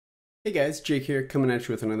Hey guys, Jake here, coming at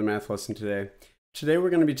you with another math lesson today. Today we're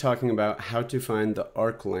going to be talking about how to find the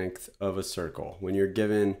arc length of a circle. When you're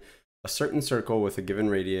given a certain circle with a given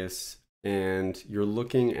radius and you're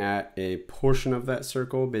looking at a portion of that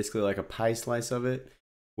circle, basically like a pie slice of it,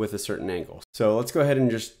 with a certain angle. So let's go ahead and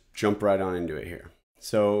just jump right on into it here.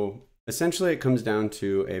 So essentially it comes down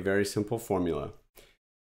to a very simple formula.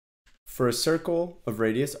 For a circle of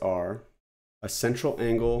radius r, a central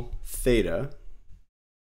angle theta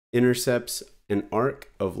intercepts an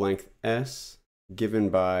arc of length s given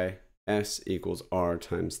by s equals r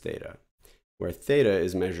times theta, where theta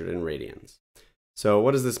is measured in radians. So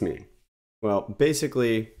what does this mean? Well,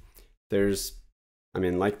 basically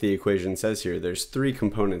like the equation says here, there's three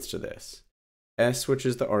components to this. S, which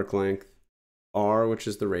is the arc length, r, which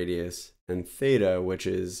is the radius, and theta, which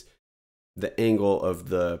is the angle of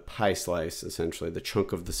the pie slice, essentially the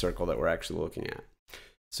chunk of the circle that we're actually looking at.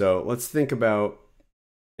 So let's think about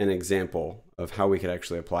an example of how we could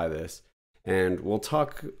actually apply this, and we'll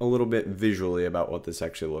talk a little bit visually about what this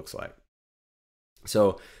actually looks like.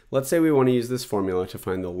 So let's say we want to use this formula to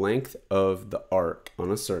find the length of the arc on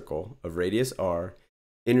a circle of radius r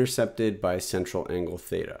intercepted by central angle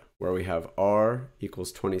theta, where we have r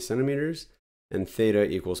equals 20 centimeters and theta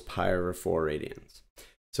equals pi over 4 radians.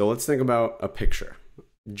 So let's think about a picture.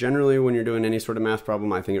 Generally, when you're doing any sort of math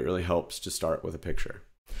problem, I think it really helps to start with a picture.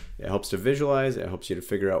 It helps to visualize, it helps you to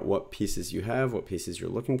figure out what pieces you have, what pieces you're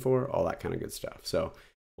looking for, all that kind of good stuff. So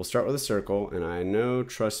we'll start with a circle, and I know,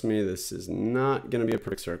 trust me, this is not going to be a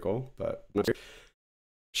perfect circle, but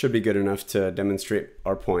should be good enough to demonstrate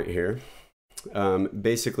our point here.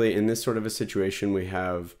 Basically, in this sort of a situation, we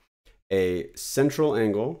have a central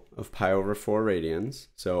angle of pi over 4 radians.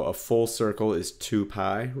 So a full circle is 2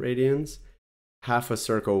 pi radians. Half a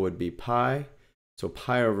circle would be pi. So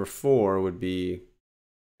pi over 4 would be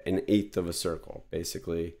an eighth of a circle,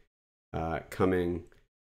 basically coming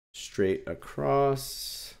straight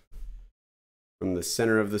across from the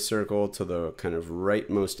center of the circle to the kind of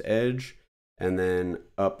rightmost edge, and then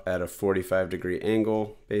up at a 45-degree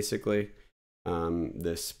angle, basically.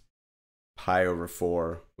 This pi over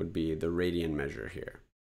 4 would be the radian measure here.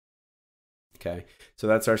 Okay, so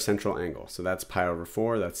that's our central angle. So that's pi over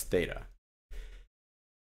 4, that's theta.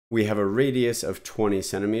 We have a radius of 20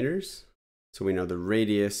 centimeters. So we know the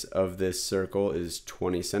radius of this circle is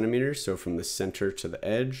 20 centimeters. So from the center to the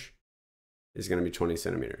edge is going to be 20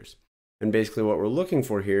 centimeters. And basically what we're looking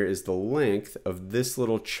for here is the length of this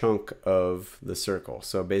little chunk of the circle.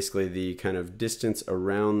 So basically the kind of distance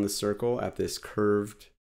around the circle at this curved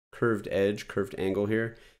edge, curved angle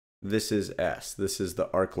here. This is S. This is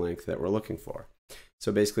the arc length that we're looking for.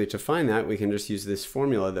 So basically to find that, we can just use this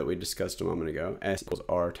formula that we discussed a moment ago. S equals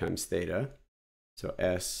R times theta. So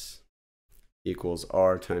S equals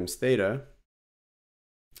r times theta.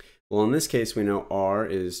 Well, in this case, we know r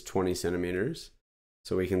is 20 centimeters.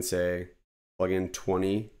 So we can say, plug in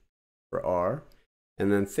 20 for r.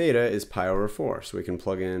 And then theta is pi over 4. So we can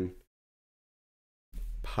plug in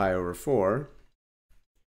pi over 4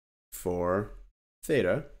 for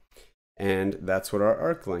theta. And that's what our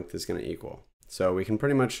arc length is going to equal. So we can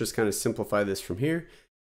pretty much just kind of simplify this from here.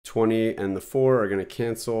 20 and the 4 are going to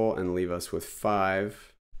cancel and leave us with 5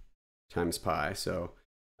 times pi. So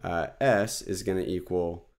S is going to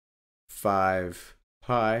equal 5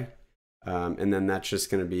 pi. And then that's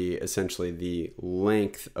just going to be essentially the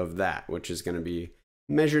length of that, which is going to be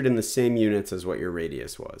measured in the same units as what your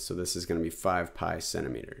radius was. So this is going to be 5 pi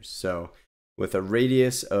centimeters. So with a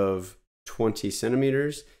radius of 20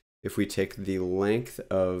 centimeters, if we take the length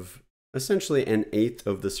of essentially an eighth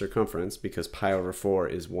of the circumference, because pi over 4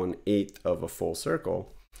 is 1/8 of a full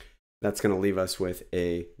circle, that's going to leave us with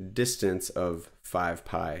a distance of 5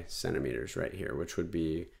 pi centimeters right here, which would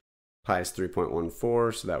be pi is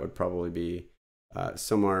 3.14, so that would probably be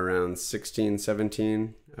somewhere around 16,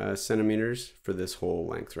 17 centimeters for this whole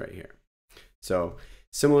length right here. So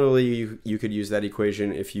similarly, you could use that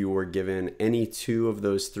equation if you were given any two of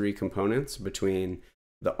those three components between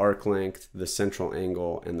the arc length, the central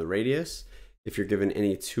angle, and the radius. If you're given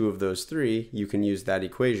any two of those three, you can use that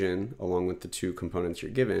equation along with the two components you're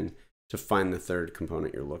given to find the third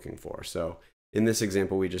component you're looking for. So in this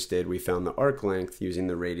example we just did, we found the arc length using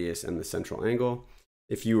the radius and the central angle.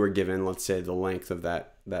 If you were given, let's say, the length of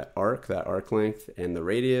that arc length and the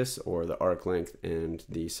radius, or the arc length and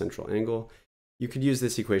the central angle, you could use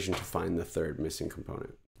this equation to find the third missing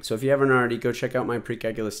component. So if you haven't already, go check out my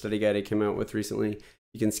Precalculus study guide I came out with recently.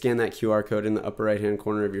 You can scan that QR code in the upper right-hand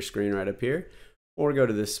corner of your screen right up here, or go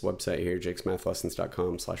to this website here,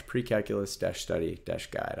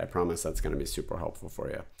 jakesmathlessons.com/precalculus-study-guide. I promise that's going to be super helpful for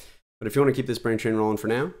you. But if you want to keep this brain train rolling for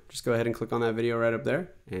now, just go ahead and click on that video right up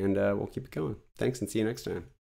there, and we'll keep it going. Thanks, and see you next time.